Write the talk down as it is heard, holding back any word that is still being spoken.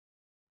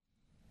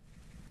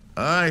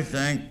I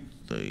think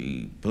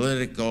the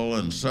political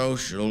and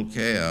social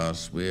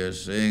chaos we are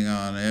seeing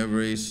on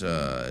every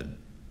side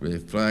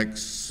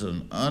reflects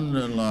an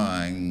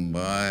underlying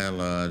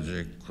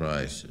biologic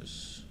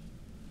crisis.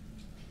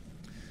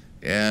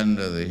 End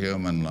of the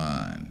human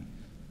line.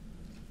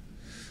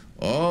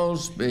 All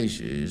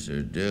species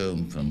are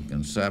doomed from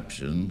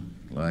conception,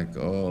 like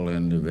all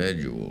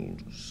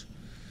individuals.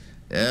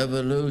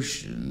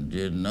 Evolution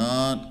did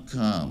not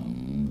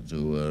come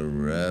to a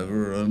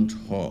reverent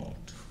halt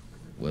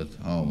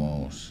with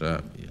Homo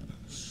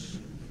sapiens.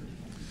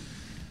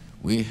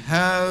 We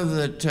have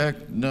the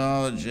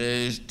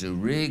technologies to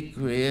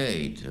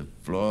recreate a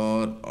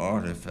flawed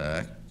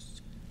artifact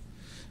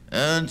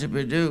and to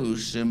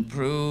produce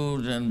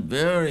improved and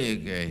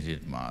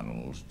variegated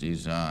models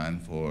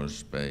designed for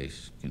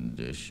space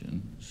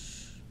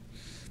conditions.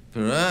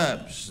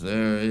 Perhaps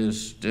there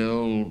is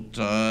still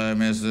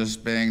time. Is this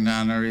being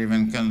done or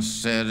even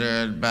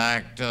considered?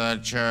 Back to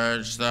the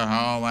church, the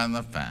home, and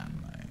the family.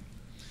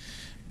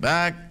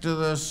 Back to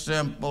the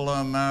simple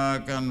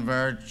American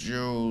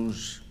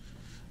virtues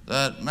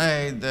that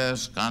made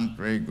this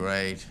country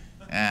great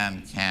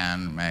and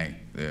can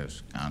make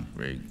this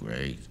country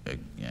great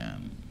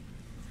again.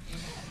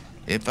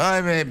 If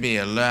I may be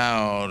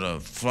allowed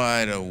a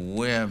flight of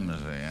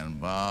whimsy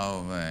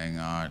involving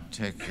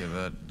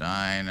articulate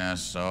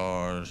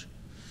dinosaurs,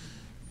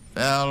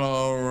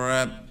 fellow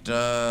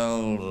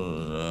reptiles,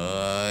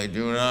 I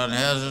do not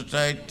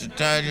hesitate to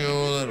tell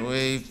you that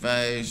we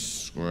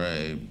face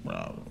grave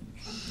problems.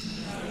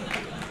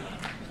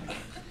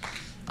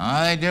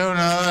 I do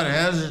not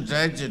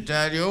hesitate to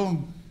tell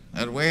you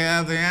that we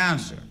have the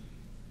answer.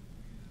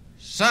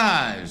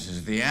 Size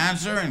is the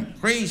answer.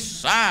 Increase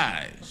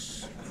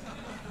size.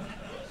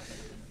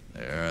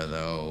 There are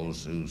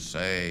those who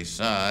say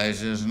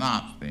size is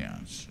not the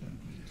answer.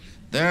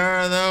 There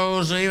are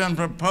those who even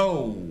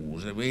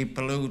propose that we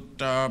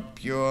pollute our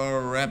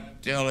pure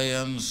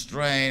reptilian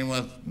strain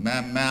with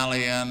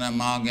mammalian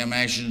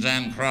amalgamations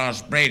and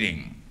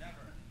crossbreeding.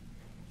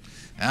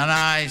 And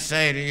I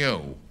say to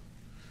you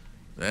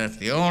that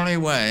the only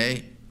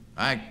way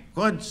I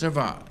could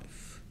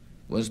survive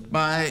was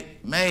by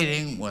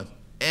mating with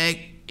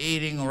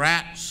egg-eating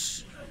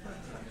rats,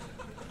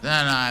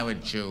 then I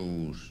would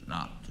choose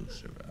not to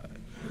survive.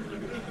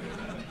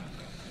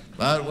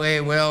 But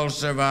we will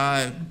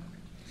survive.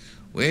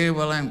 We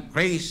will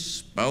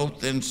increase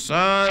both in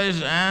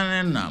size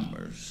and in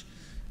numbers,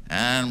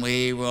 and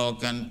we will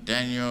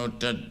continue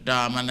to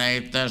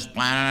dominate this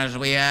planet as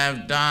we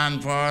have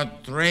done for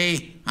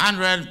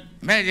 300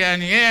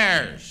 million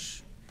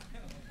years.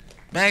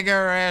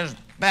 Bigger is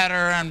better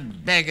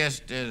and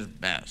biggest is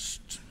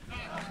best.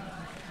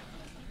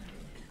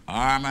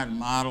 Armored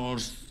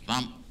models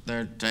thump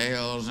their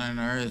tails in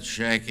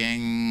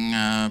earth-shaking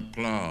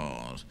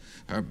applause.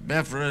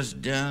 Herbivorous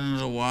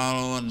dens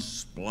wallow and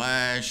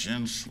splash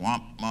in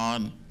swamp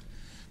mud.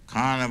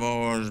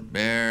 Carnivores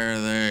bear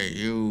their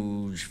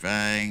huge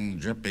fang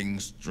dripping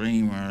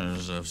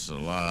streamers of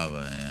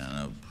saliva in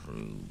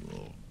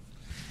approval.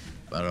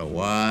 But a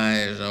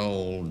wise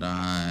old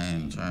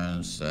dine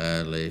turns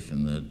sadly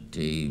from the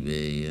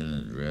TV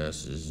and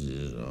addresses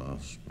his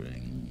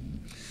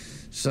offspring.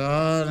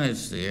 Son,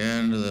 it's the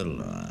end of the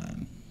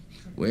line.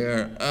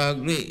 We're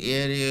ugly,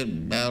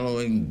 idiot,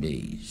 bellowing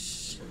beasts.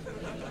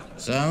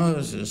 Some of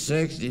us are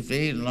 60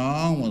 feet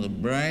long with a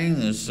brain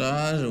the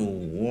size of a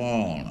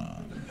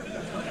walnut.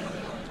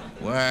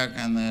 Where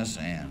can this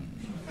end?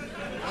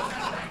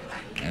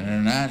 In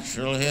a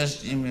natural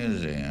history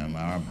museum,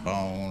 our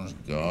bones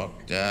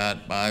gawked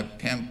at by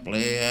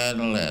pimply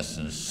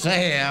adolescents.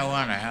 Say, I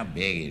wonder how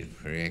big his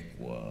prick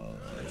was.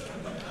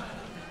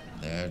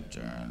 Their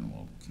turn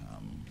will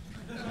come.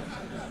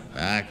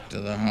 Back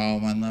to the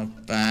home and the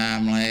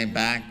family,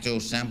 back to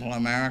simple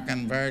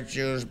American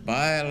virtues.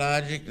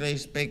 Biologically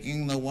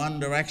speaking, the one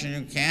direction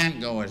you can't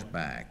go is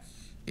back.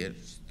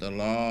 It's the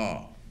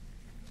law.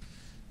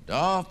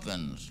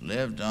 Dolphins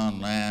lived on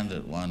land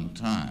at one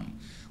time.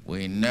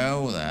 We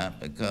know that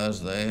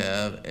because they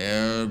have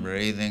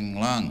air-breathing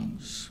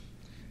lungs.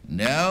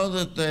 Now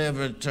that they have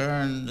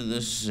returned to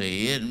the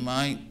sea, it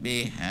might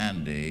be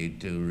handy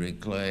to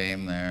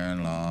reclaim their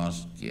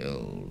lost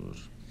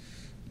gills.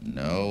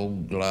 No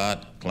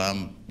glot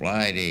clump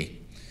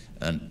blighty,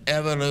 an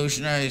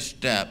evolutionary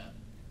step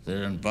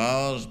that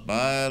involves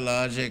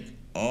biologic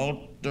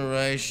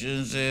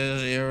alterations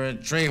is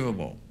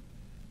irretrievable.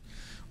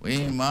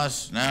 We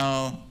must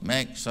now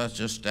make such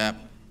a step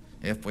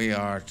if we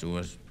are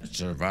to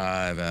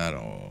survive at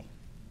all.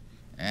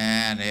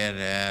 And it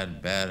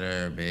had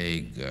better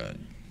be good.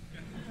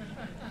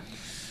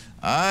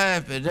 I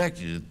have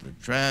predicted that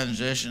the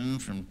transition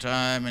from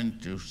time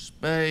into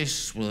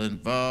space will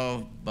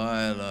involve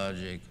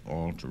biologic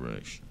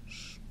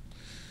alterations.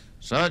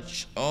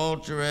 Such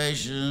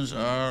alterations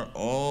are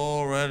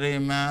already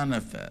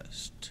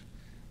manifest.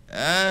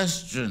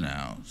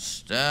 Astronauts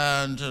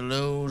stand to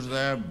lose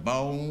their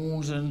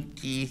bones and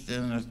teeth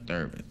in a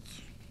turbot.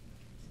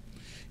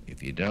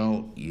 If you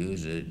don't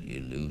use it,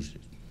 you lose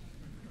it.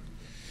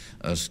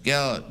 A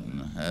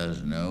skeleton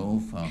has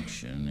no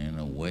function in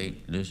a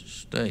weightless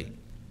state.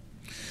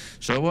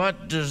 So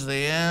what does the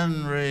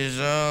end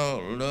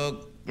result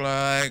look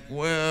like?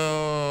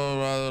 Well,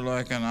 rather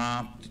like an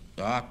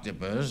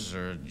octopus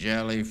or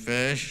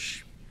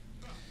jellyfish.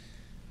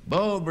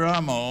 Beau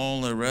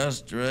Brummel, the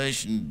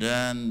restoration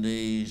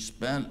dandy,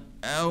 spent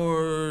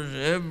hours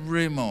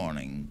every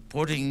morning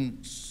putting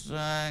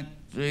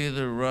exactly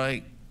the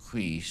right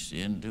crease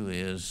into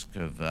his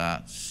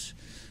cravats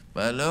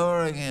by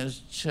lowering his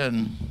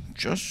chin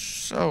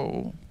just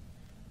so.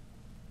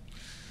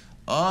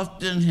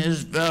 Often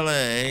his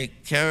valet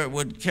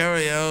would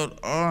carry out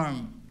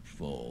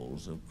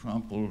armfuls of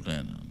crumpled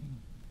linen.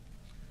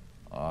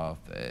 Our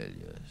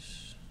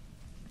failures.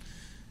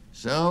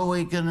 So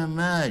we can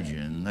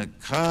imagine the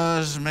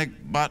cosmic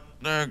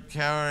butler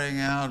carrying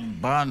out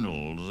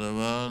bundles of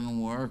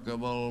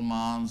unworkable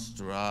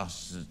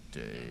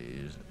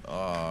monstrosities,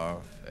 our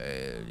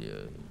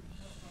failures.